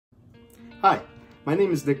Hi, my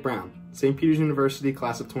name is Nick Brown, St. Peter's University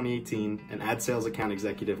class of 2018 and ad sales account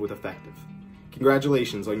executive with Effective.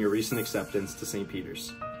 Congratulations on your recent acceptance to St.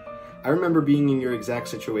 Peter's. I remember being in your exact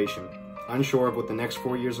situation, unsure of what the next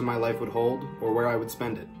 4 years of my life would hold or where I would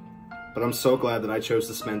spend it. But I'm so glad that I chose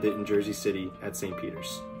to spend it in Jersey City at St.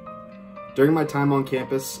 Peter's. During my time on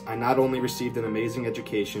campus, I not only received an amazing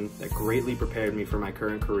education that greatly prepared me for my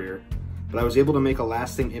current career, but I was able to make a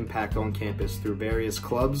lasting impact on campus through various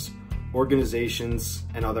clubs, organizations,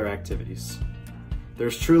 and other activities.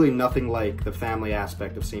 There's truly nothing like the family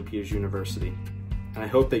aspect of St. Peter's University, and I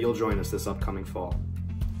hope that you'll join us this upcoming fall.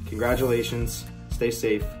 Congratulations, stay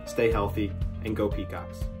safe, stay healthy, and go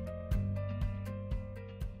Peacocks.